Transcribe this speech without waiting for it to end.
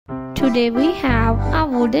Today we have a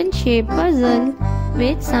wooden shape puzzle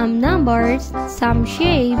with some numbers, some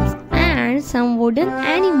shapes and some wooden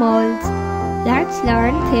animals. Let's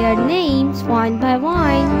learn their names one by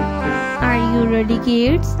one. Are you ready,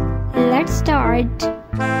 kids? Let's start.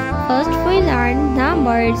 First we learn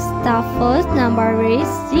numbers. The first number is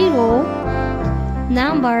 0.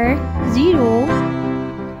 Number 0.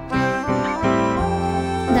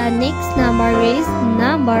 The next number is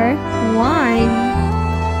number 1.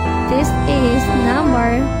 This is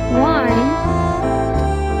number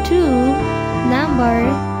 1. 2. Number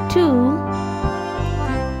 2.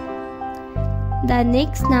 The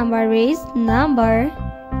next number is number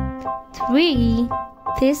 3.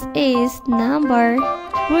 This is number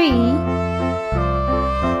 3.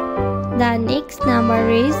 The next number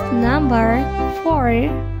is number 4.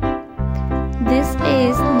 This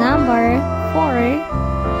is number 4.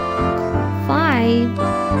 5.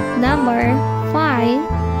 Number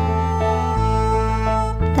 5.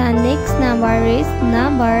 The next number is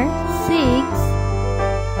number 6.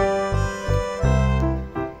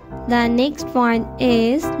 The next one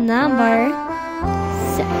is number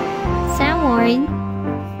 7.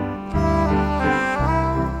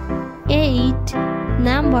 8.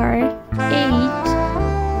 Number 8.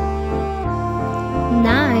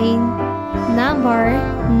 9. Number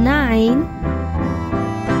 9.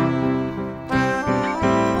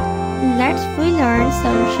 Let's relearn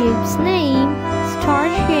some shapes name. Star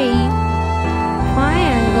shape.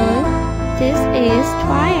 Triangle. This is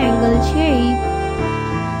triangle shape.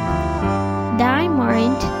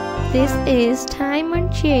 Diamond. This is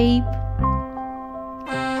diamond shape.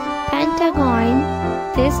 Pentagon.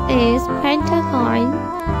 This is pentagon.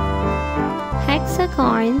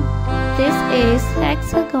 Hexagon. This is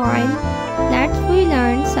hexagon. Let's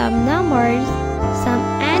relearn some numbers, some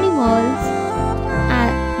animals.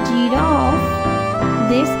 A giraffe.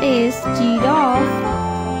 This is giraffe.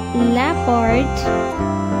 Leopard.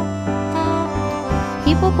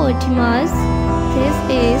 Hippopotamus. This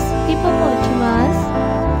is hippopotamus.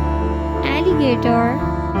 Alligator.